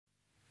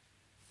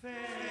No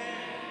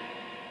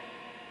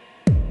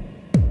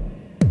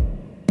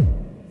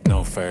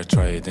fair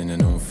trade in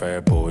an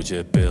unfair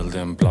budget.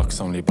 Building blocks,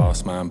 only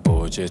boss man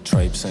budget.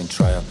 Tripes and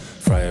trial,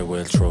 fire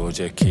will throw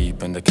you.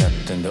 Keeping the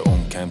captain, the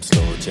unkempt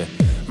slowed you.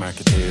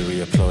 Market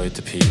theory applied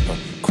to people.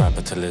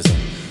 Capitalism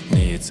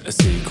needs a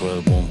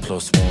sequel. 1 +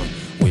 1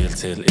 wheel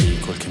till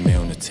equal.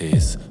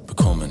 Communities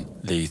becoming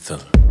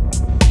lethal.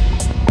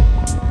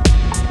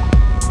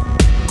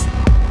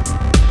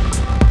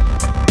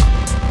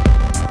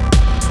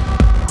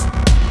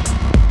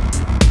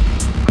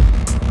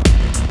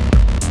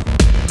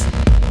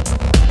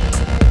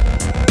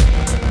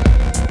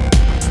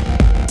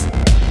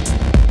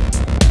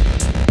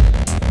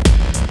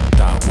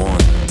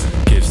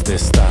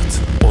 This, that,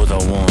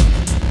 other one.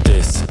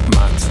 This,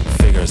 math,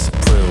 figures,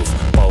 prove.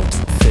 Both,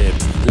 fib,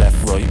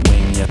 left, right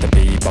wing. Yet the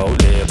be both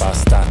live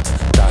as that.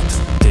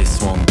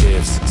 This one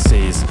gives,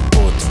 sees,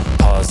 but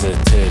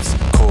positives.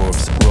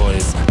 Curves,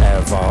 rise,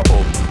 ever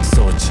up.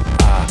 Such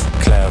a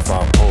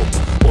clever pub.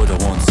 Other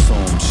one,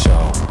 some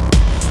show.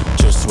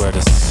 Just where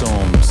the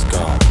sums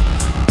go.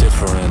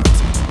 Different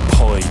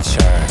pie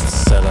charts.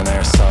 Selling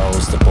our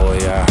souls to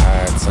buy our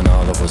hearts. And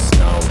all of us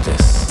know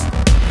this.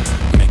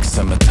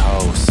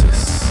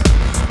 Myxomatosis,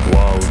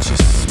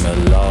 wogus,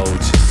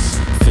 melodious,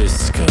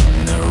 fiscal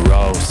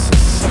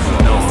neurosis.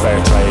 No fair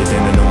trade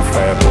in an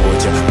unfair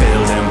budget.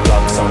 Building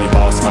blocks, only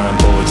boss man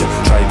budget.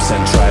 Tribes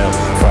and trail,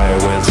 fire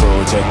will throw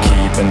you.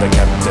 Keeping the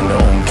captain, the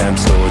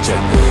unkempt slowed you.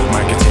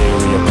 Market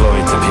theory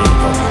applied to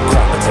people.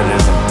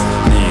 Capitalism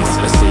needs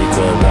a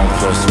sequel. 1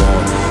 +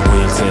 1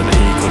 wheel till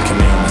equal.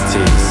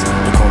 Communities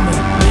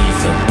becoming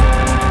lethal.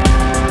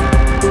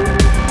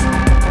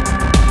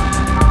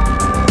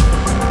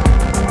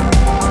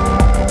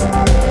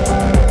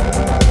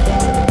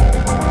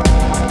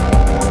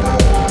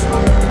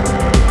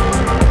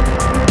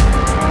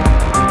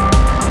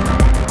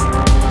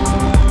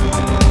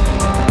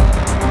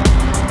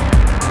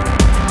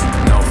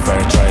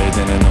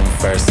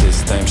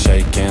 System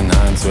shaking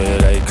hands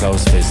with a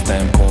close fist.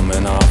 Them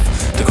coming off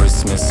the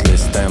Christmas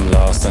list. Them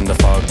lost in the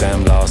fog,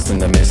 them lost in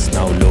the mist.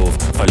 No love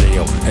for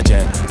Leo, a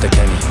Jen, the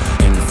Kenny.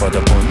 In for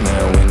the punt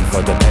now, in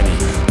for the penny.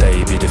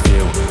 They be the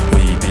few,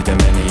 we be the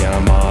many.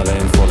 I'm all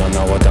in full, I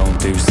know I don't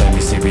do semi.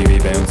 See we be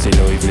bouncy,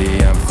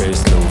 lively and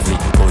fierce, lovely.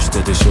 Push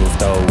to the shove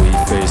though, we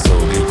fierce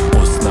ugly.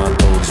 Us not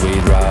bugs,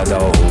 we'd rather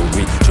hug.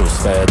 We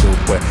just fed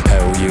up with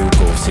how you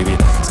go. See we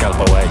scalp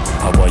away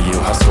at what you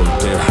have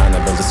sculpted.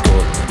 Hannibal the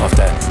skull of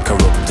the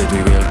corrupted.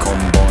 We will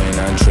combine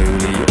and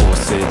truly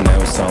us it.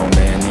 Now so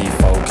many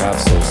folk have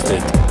sussed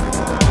it.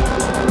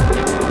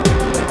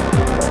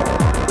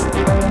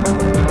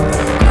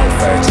 No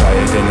fair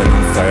trade in an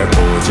unfair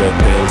budget.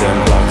 Building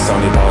blocks,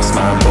 only boss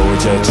man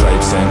budget.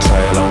 Tribes and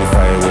trail, only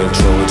fire will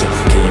throw you.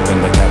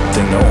 Keeping the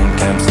captain, the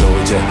unkempt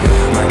slowed you.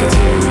 Market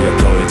theory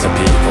applied to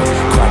people.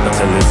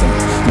 Capitalism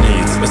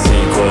needs a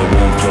sequel.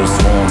 1 +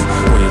 1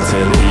 wheel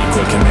till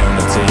equal.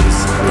 Communities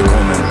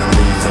becoming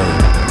lethal.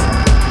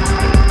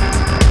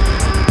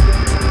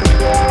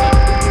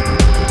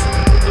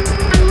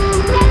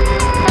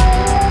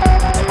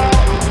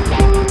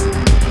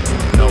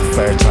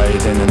 Fair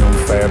trade in an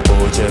unfair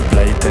budget.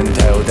 Blatant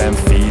how them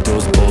feed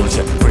us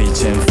bullshit.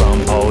 Preaching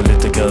from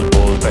political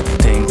pulpit,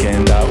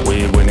 thinking that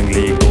we'll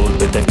willingly good.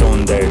 But they've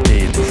done their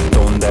deed,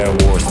 done their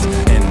worst.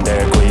 In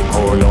their greed,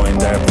 poor line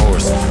their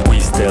purse. We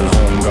still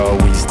hunger,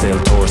 we still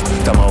thirst.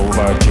 Them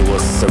overdue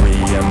us a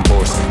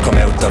reimburse. Come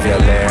out of your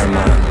lair,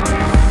 man.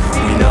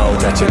 We know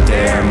that you're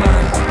there,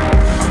 man.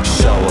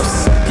 Show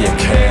us you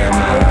care,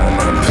 man.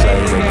 And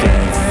play the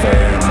game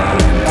fair, man.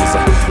 Gives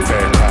a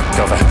fair crack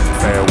of a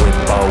fair whip.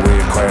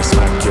 Weird queer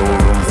smack your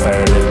room.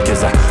 Fair lip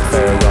gives a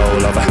fair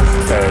roll of a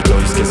fair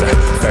dice. Gives a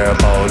fair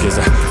ball, gives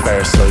a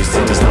fair slice.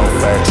 See there's no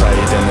fair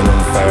trade in an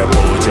unfair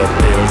budget.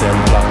 Building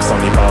blocks,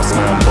 only boss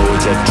man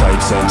budget.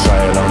 Tribes and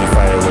trail, only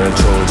fire will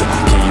throw you.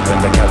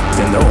 Keeping the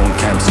captain, the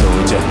unkempt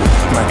slowed you.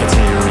 Market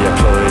theory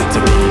applied to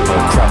people.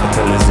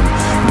 Capitalism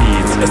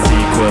needs a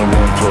sequel.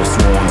 1 +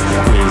 1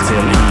 wheel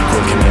till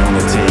equal.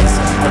 Communities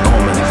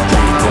becoming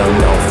lethal.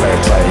 No fair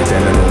trade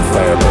in an